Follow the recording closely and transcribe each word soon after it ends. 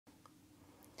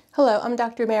Hello, I'm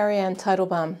Dr. Marianne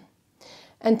Teitelbaum,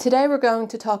 and today we're going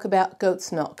to talk about goat's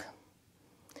milk.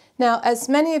 Now, as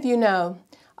many of you know,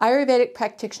 Ayurvedic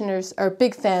practitioners are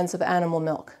big fans of animal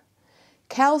milk.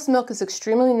 Cow's milk is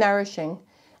extremely nourishing,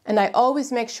 and I always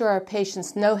make sure our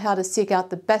patients know how to seek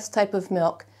out the best type of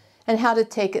milk and how to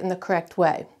take it in the correct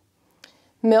way.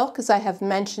 Milk, as I have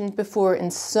mentioned before in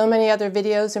so many other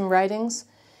videos and writings,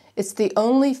 it's the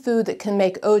only food that can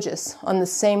make ojas on the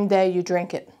same day you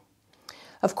drink it.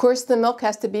 Of course, the milk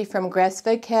has to be from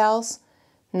grass-fed cows,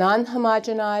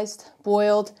 non-homogenized,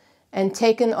 boiled, and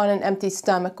taken on an empty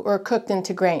stomach or cooked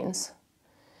into grains.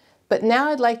 But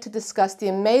now I'd like to discuss the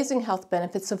amazing health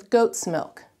benefits of goat's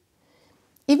milk.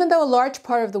 Even though a large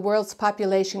part of the world's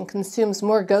population consumes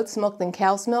more goat's milk than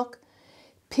cow's milk,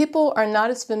 people are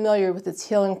not as familiar with its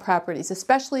healing properties,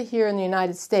 especially here in the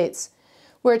United States,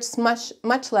 where it's much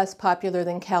less popular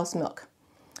than cow's milk.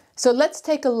 So let's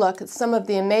take a look at some of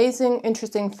the amazing,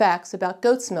 interesting facts about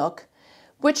goat's milk,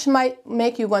 which might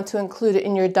make you want to include it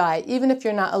in your diet, even if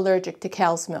you're not allergic to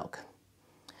cow's milk.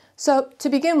 So to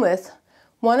begin with,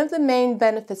 one of the main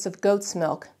benefits of goat's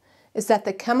milk is that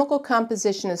the chemical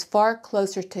composition is far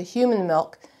closer to human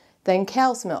milk than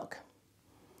cow's milk.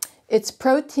 Its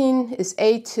protein is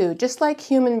A2, just like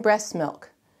human breast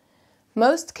milk.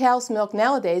 Most cow's milk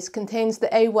nowadays contains the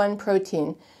A1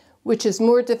 protein, which is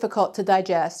more difficult to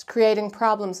digest, creating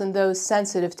problems in those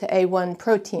sensitive to A1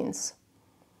 proteins.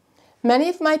 Many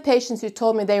of my patients who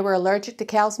told me they were allergic to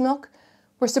cow's milk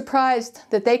were surprised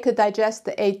that they could digest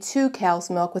the A2 cow's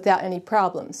milk without any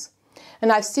problems.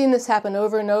 And I've seen this happen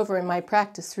over and over in my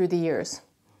practice through the years.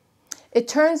 It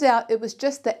turns out it was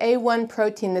just the A1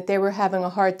 protein that they were having a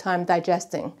hard time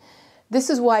digesting.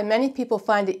 This is why many people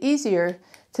find it easier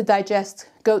to digest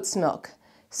goat's milk,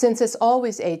 since it's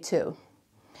always A2.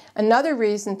 Another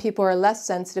reason people are less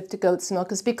sensitive to goat's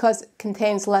milk is because it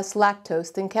contains less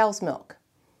lactose than cow's milk.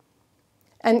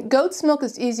 And goat's milk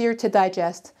is easier to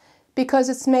digest because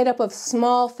it's made up of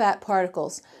small fat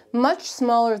particles, much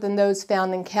smaller than those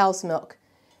found in cow's milk,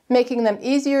 making them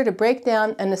easier to break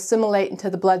down and assimilate into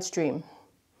the bloodstream.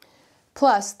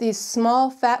 Plus, these small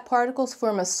fat particles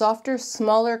form a softer,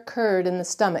 smaller curd in the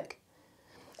stomach.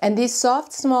 And these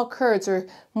soft, small curds are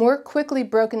more quickly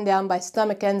broken down by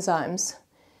stomach enzymes,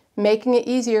 making it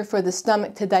easier for the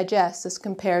stomach to digest as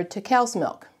compared to cow's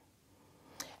milk.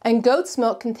 And goat's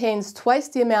milk contains twice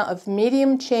the amount of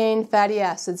medium-chain fatty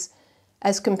acids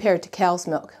as compared to cow's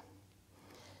milk.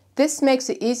 This makes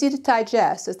it easy to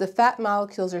digest as the fat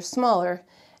molecules are smaller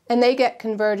and they get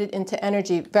converted into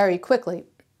energy very quickly.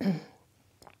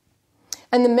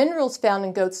 And the minerals found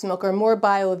in goat's milk are more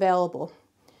bioavailable,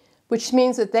 which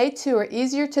means that they too are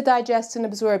easier to digest and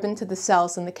absorb into the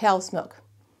cells than the cow's milk.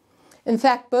 In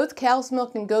fact, both cow's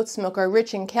milk and goat's milk are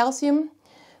rich in calcium,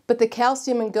 but the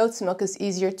calcium in goat's milk is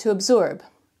easier to absorb.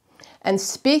 And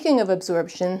speaking of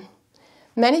absorption,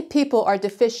 many people are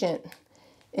deficient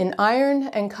in iron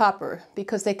and copper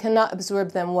because they cannot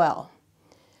absorb them well.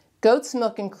 Goat's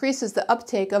milk increases the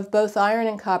uptake of both iron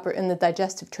and copper in the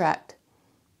digestive tract.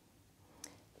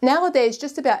 Nowadays,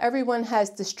 just about everyone has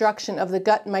destruction of the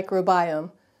gut microbiome,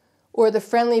 or the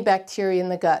friendly bacteria in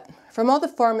the gut, from all the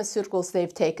pharmaceuticals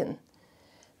they've taken.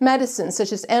 Medicines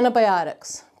such as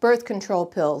antibiotics, birth control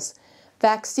pills,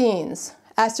 vaccines,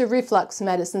 acid reflux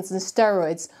medicines, and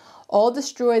steroids all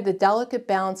destroy the delicate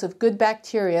balance of good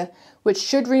bacteria which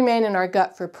should remain in our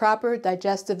gut for proper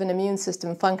digestive and immune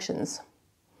system functions.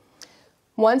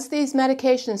 Once these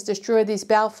medications destroy these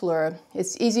bowel flora,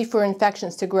 it's easy for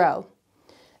infections to grow,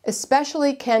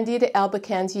 especially Candida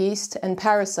albicans yeast and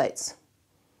parasites.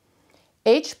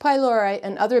 H. pylori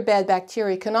and other bad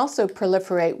bacteria can also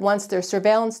proliferate once their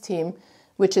surveillance team,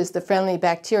 which is the friendly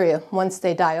bacteria, once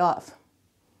they die off.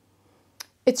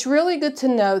 It's really good to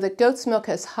know that goat's milk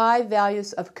has high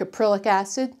values of caprylic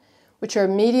acid, which are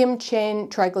medium-chain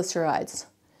triglycerides.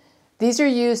 These are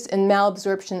used in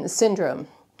malabsorption syndrome.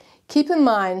 Keep in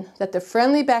mind that the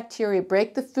friendly bacteria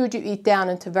break the food you eat down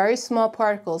into very small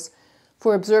particles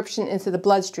for absorption into the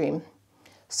bloodstream.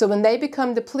 So when they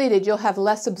become depleted, you'll have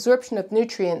less absorption of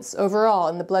nutrients overall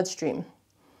in the bloodstream.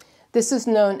 This is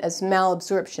known as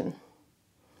malabsorption.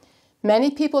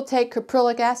 Many people take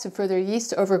caprylic acid for their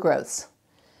yeast overgrowths,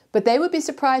 but they would be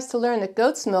surprised to learn that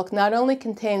goat's milk not only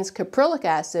contains caprylic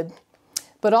acid,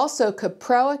 but also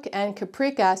caproic and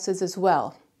capric acids as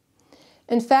well.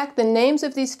 In fact, the names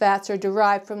of these fats are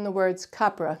derived from the words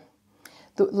capra,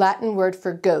 the Latin word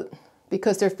for goat,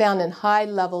 because they're found in high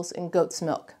levels in goat's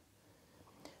milk.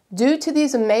 Due to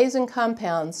these amazing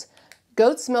compounds,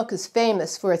 goat's milk is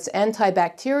famous for its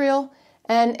antibacterial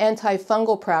and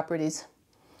antifungal properties,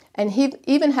 and he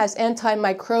even has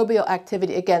antimicrobial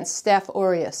activity against Staph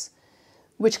aureus,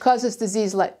 which causes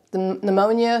disease like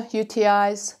pneumonia,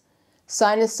 UTIs,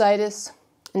 sinusitis,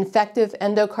 infective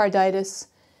endocarditis,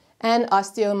 and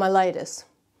osteomyelitis.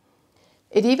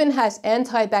 It even has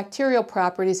antibacterial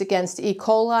properties against E.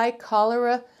 coli,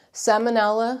 cholera,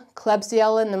 Salmonella,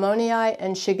 Klebsiella pneumoniae,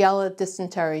 and Shigella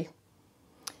dysentery.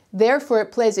 Therefore,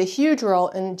 it plays a huge role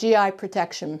in GI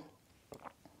protection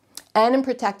and in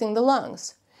protecting the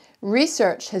lungs.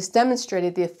 Research has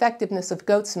demonstrated the effectiveness of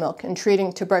goat's milk in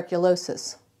treating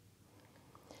tuberculosis.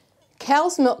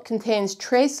 Cow's milk contains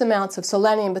trace amounts of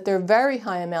selenium, but there are very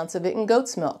high amounts of it in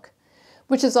goat's milk,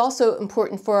 which is also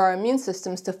important for our immune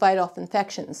systems to fight off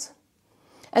infections.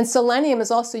 And selenium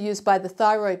is also used by the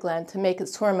thyroid gland to make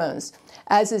its hormones,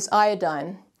 as is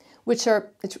iodine, which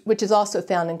is also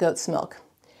found in goat's milk.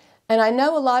 And I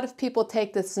know a lot of people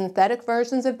take the synthetic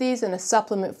versions of these in a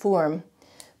supplement form,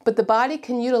 but the body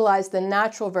can utilize the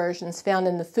natural versions found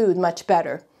in the food much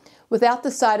better, without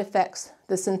the side effects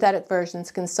the synthetic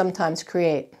versions can sometimes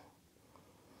create.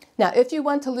 Now, if you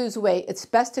want to lose weight, it's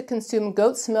best to consume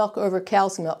goat's milk over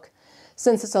cow's milk,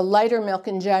 since it's a lighter milk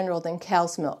in general than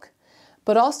cow's milk.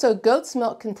 But also, goat's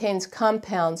milk contains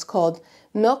compounds called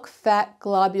milk fat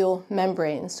globule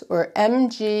membranes, or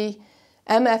MFGMs.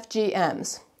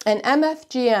 And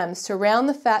MFGMs surround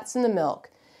the fats in the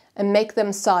milk and make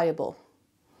them soluble.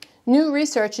 New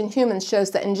research in humans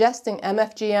shows that ingesting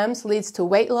MFGMs leads to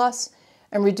weight loss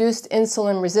and reduced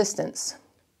insulin resistance.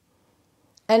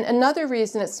 And another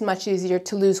reason it's much easier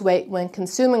to lose weight when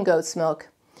consuming goat's milk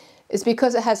is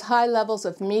because it has high levels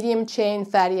of medium-chain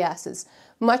fatty acids,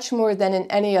 much more than in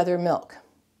any other milk.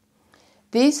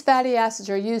 These fatty acids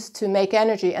are used to make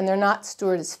energy, and they're not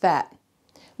stored as fat,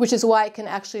 which is why it can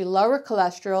actually lower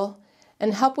cholesterol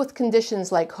and help with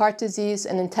conditions like heart disease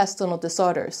and intestinal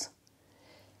disorders.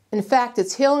 In fact,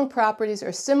 its healing properties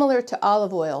are similar to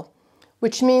olive oil,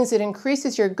 which means it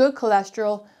increases your good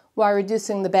cholesterol while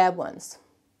reducing the bad ones.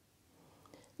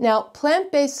 Now,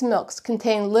 plant-based milks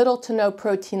contain little to no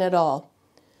protein at all.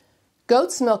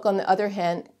 Goat's milk, on the other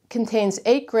hand, contains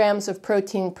 8 grams of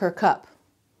protein per cup.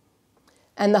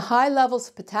 And the high levels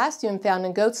of potassium found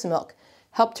in goat's milk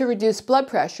help to reduce blood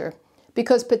pressure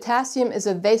because potassium is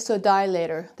a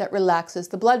vasodilator that relaxes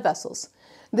the blood vessels.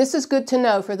 This is good to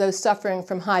know for those suffering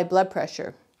from high blood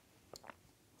pressure.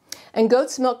 And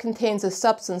goat's milk contains a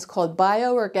substance called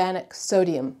bioorganic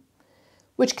sodium,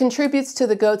 which contributes to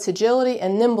the goat's agility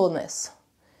and nimbleness.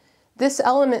 This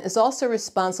element is also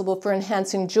responsible for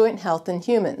enhancing joint health in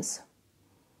humans.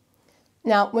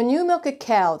 Now, when you milk a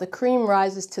cow, the cream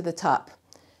rises to the top.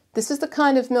 This is the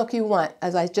kind of milk you want,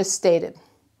 as I just stated.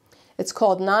 It's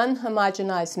called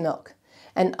non-homogenized milk.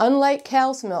 And unlike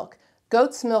cow's milk,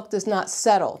 goat's milk does not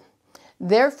settle.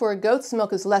 Therefore, goat's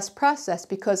milk is less processed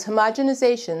because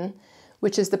homogenization,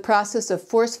 which is the process of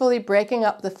forcefully breaking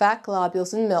up the fat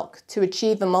globules in milk to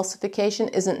achieve emulsification,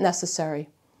 isn't necessary.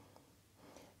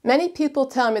 Many people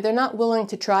tell me they're not willing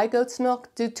to try goat's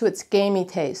milk due to its gamey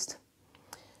taste.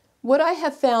 What I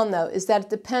have found, though, is that it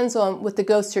depends on what the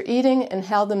goats are eating and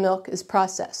how the milk is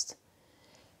processed.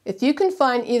 If you can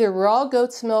find either raw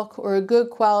goat's milk or a good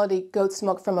quality goat's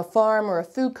milk from a farm or a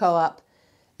food co-op,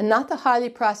 and not the highly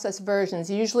processed versions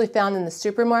usually found in the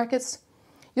supermarkets,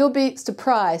 you'll be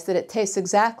surprised that it tastes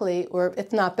exactly, or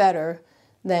if not better,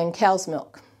 than cow's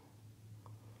milk.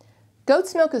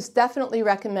 Goat's milk is definitely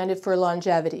recommended for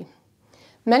longevity.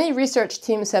 Many research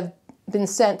teams have been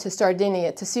sent to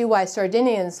Sardinia to see why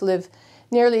Sardinians live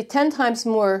nearly 10 times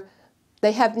more.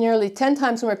 They have nearly 10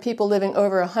 times more people living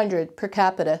over 100 per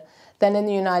capita than in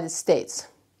the United States.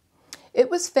 It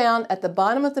was found at the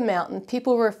bottom of the mountain,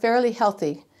 people were fairly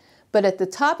healthy, but at the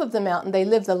top of the mountain, they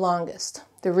lived the longest.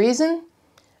 The reason?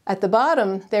 At the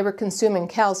bottom, they were consuming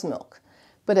cow's milk,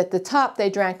 but at the top, they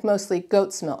drank mostly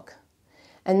goat's milk.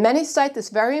 And many cite this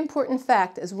very important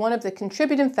fact as one of the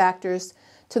contributing factors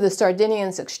to the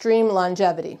Sardinians' extreme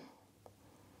longevity.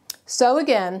 So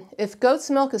again, if goat's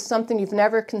milk is something you've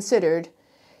never considered,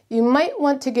 you might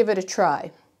want to give it a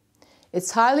try.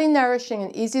 It's highly nourishing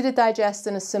and easy to digest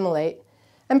and assimilate,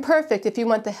 and perfect if you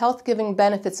want the health-giving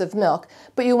benefits of milk,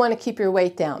 but you want to keep your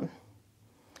weight down.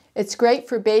 It's great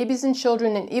for babies and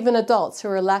children and even adults who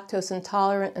are lactose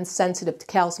intolerant and sensitive to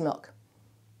cow's milk.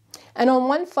 And on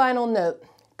one final note,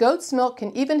 goat's milk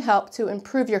can even help to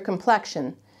improve your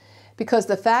complexion, because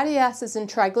the fatty acids and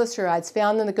triglycerides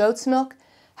found in the goat's milk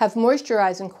have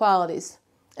moisturizing qualities,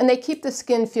 and they keep the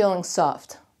skin feeling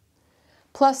soft.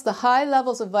 Plus, the high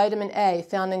levels of vitamin A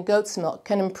found in goat's milk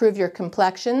can improve your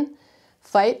complexion,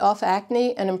 fight off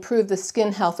acne, and improve the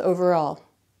skin health overall.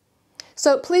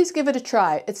 So please give it a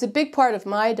try. It's a big part of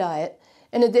my diet,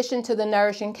 in addition to the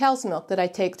nourishing cow's milk that I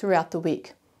take throughout the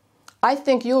week. I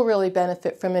think you'll really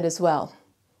benefit from it as well.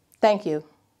 Thank you.